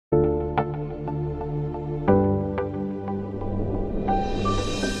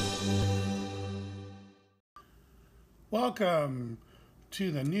Welcome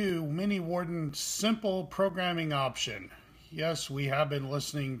to the new MiniWarden simple programming option. Yes, we have been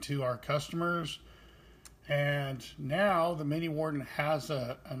listening to our customers, and now the MiniWarden has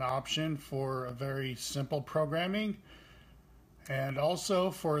an option for a very simple programming, and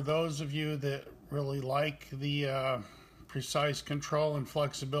also for those of you that really like the precise control and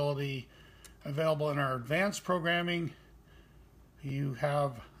flexibility available in our advanced programming, you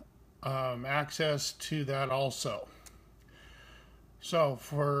have access to that also. So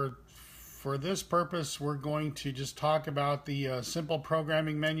for this purpose, we're going to just talk about the simple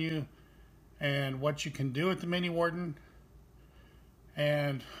programming menu and what you can do with the MiniWarden.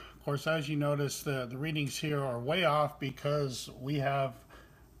 And of course, as you notice, the readings here are way off because we have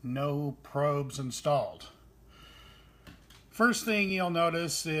no probes installed. First thing you'll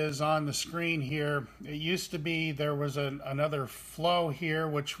notice is on the screen here, it used to be there was another flow here,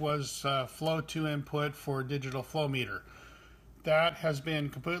 which was flow to input for digital flow meter. That has been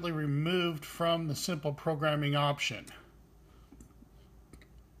completely removed from the simple programming option.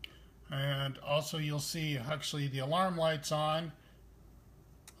 And also you'll see actually the alarm light's on.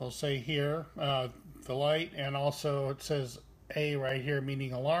 It'll say here the light, and also it says A right here,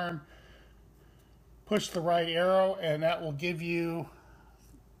 meaning alarm. Push the right arrow and that will give you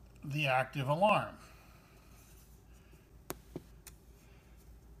the active alarm.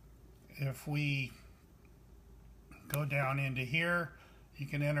 If we go down into here, you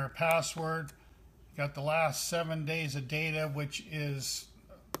can enter a password. You got the last 7 days of data, which is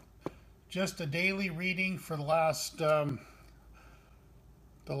just a daily reading for the last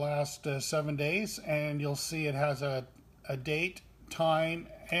 7 days, and you'll see it has a date, time,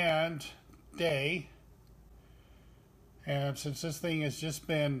 and day. And since this thing has just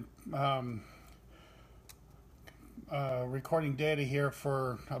been recording data here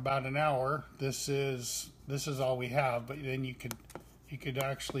for about an hour, this is all we have. But then you could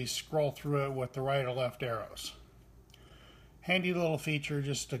actually scroll through it with the right or left arrows. Handy little feature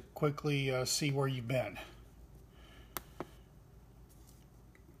just to quickly see where you've been.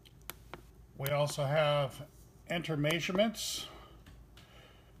 We also have enter measurements,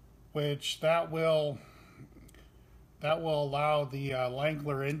 which that will allow the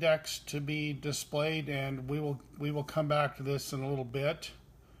Langler index to be displayed, and we will come back to this in a little bit.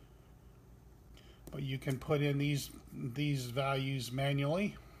 But you can put in these values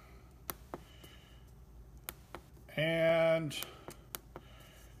manually. And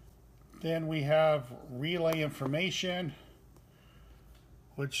then we have relay information,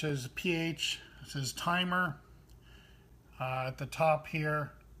 which is pH. It says timer at the top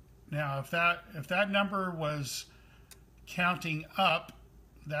here. Now, if that number was counting up,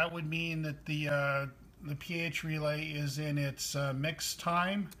 that would mean that the pH relay is in its mix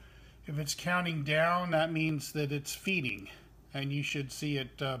time. If it's counting down, that means that it's feeding, and you should see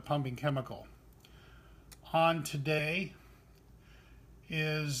it pumping chemical. On today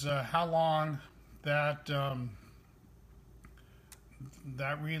is how long that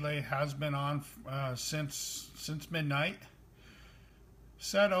that relay has been on since midnight.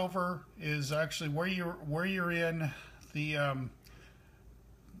 Set over is actually where you're in the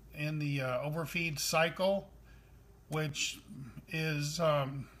overfeed cycle, which is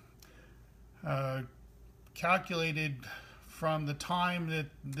calculated from the time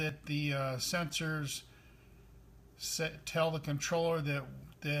that the sensors tell the controller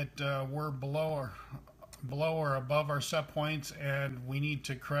that we're below or above our set points, and we need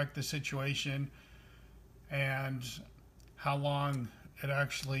to correct the situation, and how long it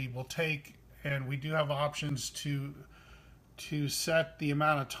actually will take. And we do have options to set the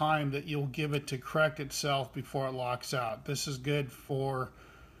amount of time that you'll give it to correct itself before it locks out. This is good for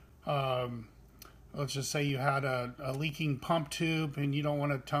let's just say you had a leaking pump tube and you don't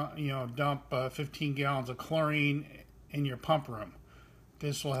want to dump 15 gallons of chlorine in your pump room.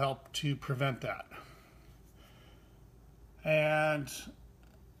 This will help to prevent that. And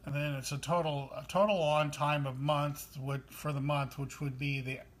then it's a total on time of month for the month, which would be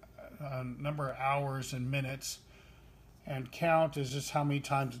the number of hours and minutes, and count is just how many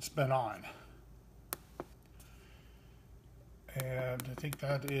times it's been on. And I think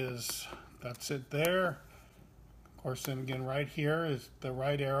that's it there. Of course, then again, right here is the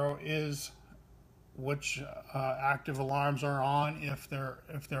right arrow is which active alarms are on, if there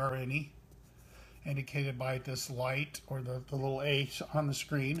are any, indicated by this light or the little A on the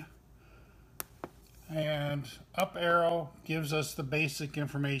screen. And up arrow gives us the basic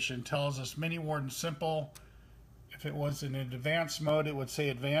information, tells us MiniWarden simple. If it was in an advanced mode, it would say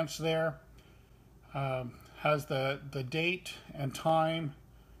advanced there. Has the date and time,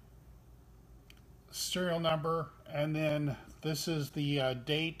 serial number, and then this is the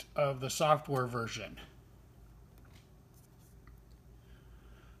date of the software version.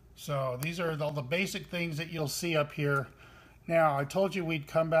 So these are all the basic things that you'll see up here. Now, I told you we'd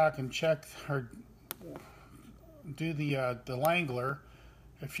come back and check or do the Langler.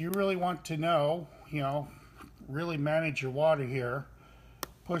 If you really want to know, really manage your water here,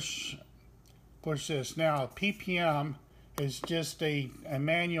 push this. Now, ppm is just a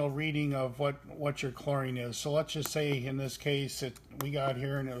manual reading of what your chlorine is. So let's just say in this case we got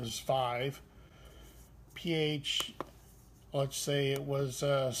here and it was 5. pH, let's say it was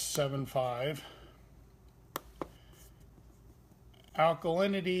 7.5.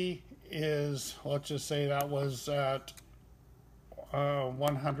 Alkalinity is, let's just say that was at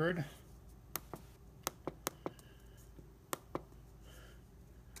 100.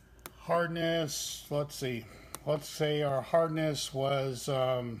 Hardness, let's see. Let's say our hardness was,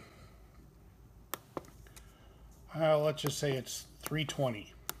 let's just say it's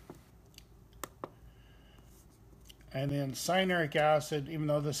 320. And then cyanuric acid, even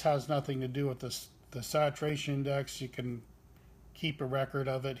though this has nothing to do with the saturation index, you can keep a record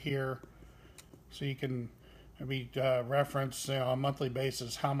of it here. So you can maybe reference on a monthly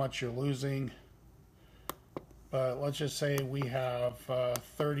basis how much you're losing. But let's just say we have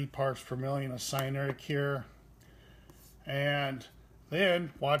 30 parts per million of cyanuric here. And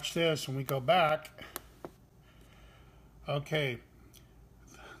then, watch this, when we go back, okay,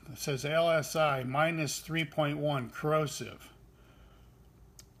 it says LSI minus 3.1, corrosive.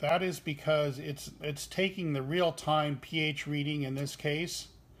 That is because it's taking the real-time pH reading in this case.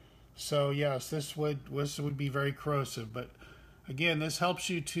 So yes, this would be very corrosive. But again, this helps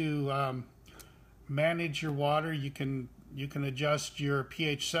you to manage your water. You can adjust your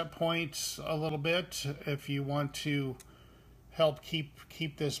pH set points a little bit if you want to help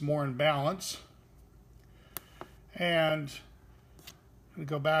keep this more in balance. And we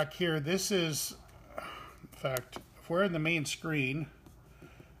go back here. This is, in fact, if we're in the main screen,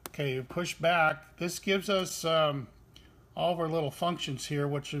 okay, push back. This gives us all of our little functions here,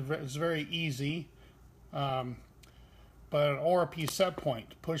 which is very easy. But an ORP set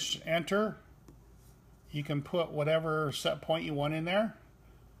point, push enter. You can put whatever set point you want in there,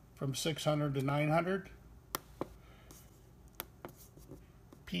 from 600 to 900.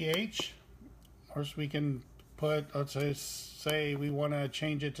 pH, of course we can put, let's say we want to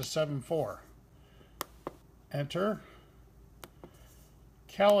change it to 7.4. Enter.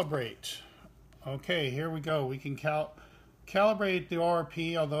 Calibrate. Okay, here we go. We can calibrate the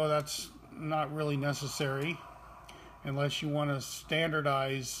ORP, although that's not really necessary unless you want to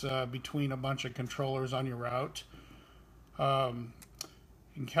standardize between a bunch of controllers on your route. You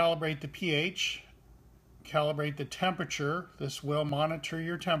can calibrate the pH, calibrate the temperature. This will monitor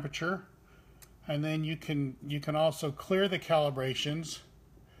your temperature, and then you can also clear the calibrations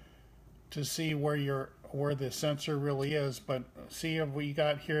to see where the sensor really is. But see if we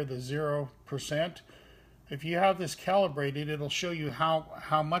got here the 0%. If you have this calibrated, it'll show you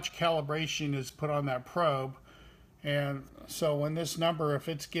how much calibration is put on that probe. And so when this number, if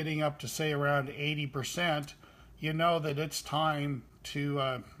it's getting up to say around 80%, you know that it's time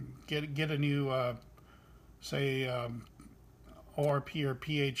to get a new say ORP or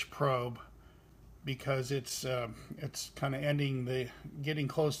pH probe, because it's kind of getting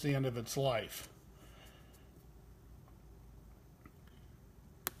close to the end of its life.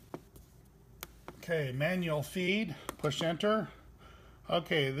 Okay, manual feed, push enter.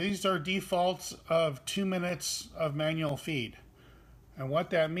 Okay, these are defaults of 2 minutes of manual feed. And what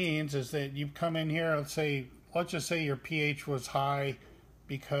that means is that you come in here, let's just say your pH was high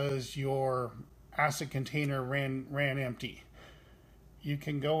because your acid container ran empty. You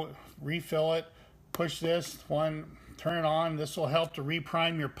can go refill it, push this one, turn it on. This will help to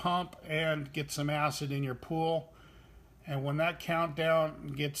reprime your pump and get some acid in your pool. And when that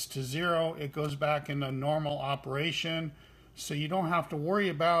countdown gets to 0, it goes back into normal operation. So you don't have to worry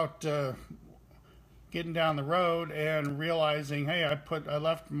about getting down the road and realizing, hey, I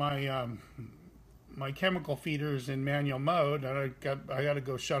left my my chemical feeders in manual mode, and I got to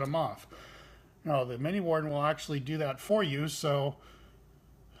go shut them off. No, the MiniWarden will actually do that for you, so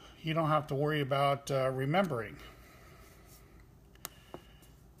you don't have to worry about remembering.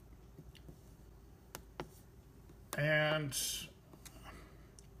 And if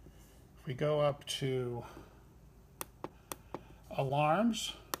we go up to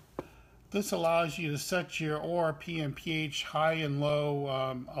alarms, this allows you to set your ORP and pH high and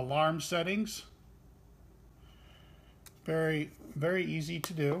low alarm settings. Very, very easy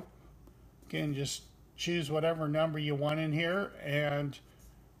to do. Again, just choose whatever number you want in here and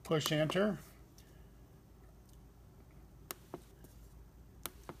push enter.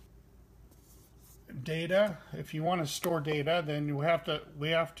 data. If you want to store data, then we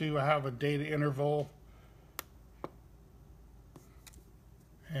have to have a data interval,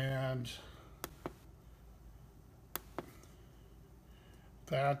 and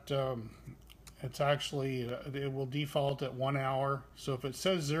that it's actually it will default at 1 hour. So if it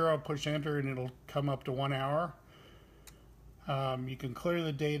says 0, push enter and it'll come up to 1 hour. You can clear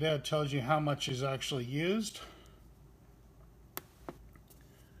the data. It tells you how much is actually used.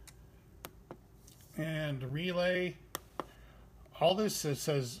 And relay, all this, it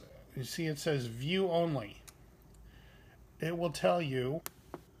says, you see it says view only. It will tell you,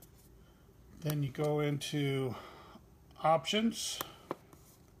 then you go into options.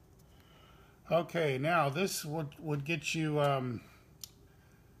 Okay, now this would get you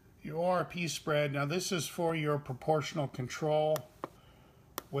your ORP spread. Now this is for your proportional control,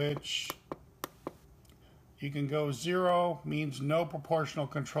 which you can go 0, means no proportional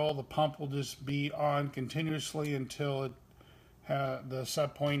control. The pump will just be on continuously until the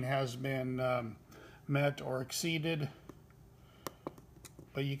set point has been met or exceeded.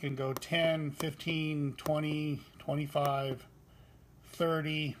 But you can go 10, 15, 20, 25,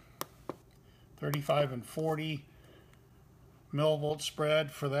 30, 35, and 40 millivolt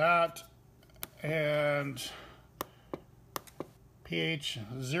spread for that. And pH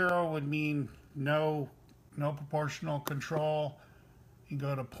 0 would mean no proportional control. You can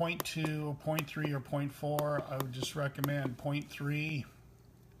go to 0.2, 0.3, or 0.4. I would just recommend 0.3.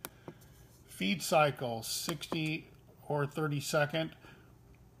 Feed cycle, 60 or 30 second.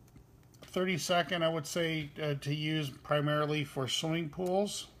 30 second, I would say to use primarily for swimming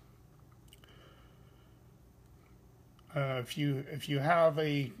pools. If you have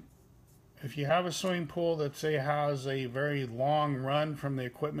a swimming pool that say has a very long run from the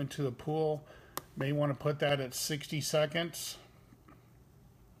equipment to the pool, may want to put that at 60 seconds.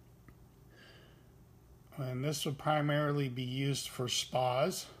 And this would primarily be used for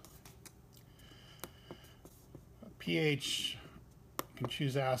spas. pH, you can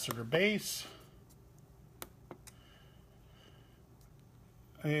choose acid or base.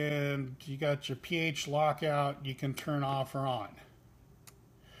 And you got your pH lockout, you can turn off or on.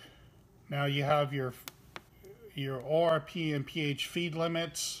 Now you have your ORP and pH feed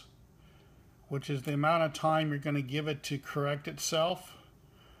limits, which is the amount of time you're going to give it to correct itself.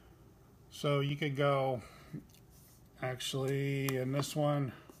 So you could go, actually, in this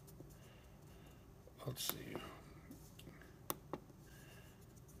one, let's see.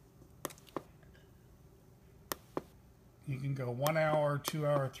 You can go 1 hour, 2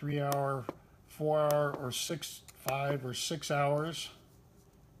 hour, 3 hour, 4 hour, or 5 or 6 hours.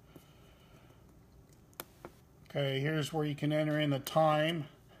 Okay, here's where you can enter in the time,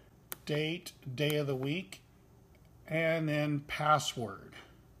 date, day of the week, and then password.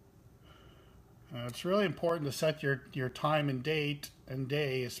 It's really important to set your time and date and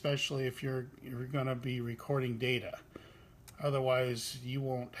day, especially if you're going to be recording data. Otherwise, you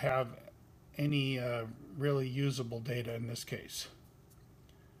won't have any really usable data in this case.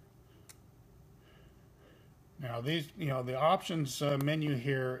 Now these, the options menu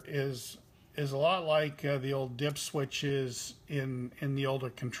here is a lot like the old dip switches in the older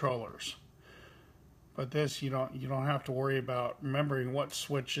controllers. But this, you don't have to worry about remembering what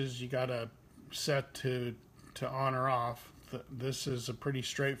switches you got to set to on or off. This is a pretty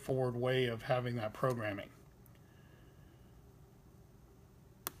straightforward way of having that programming.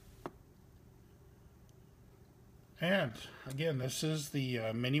 And again, this is the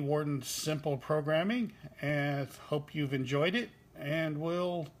MiniWarden simple programming, and hope you've enjoyed it, and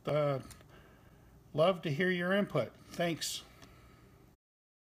we'll love to hear your input. Thanks.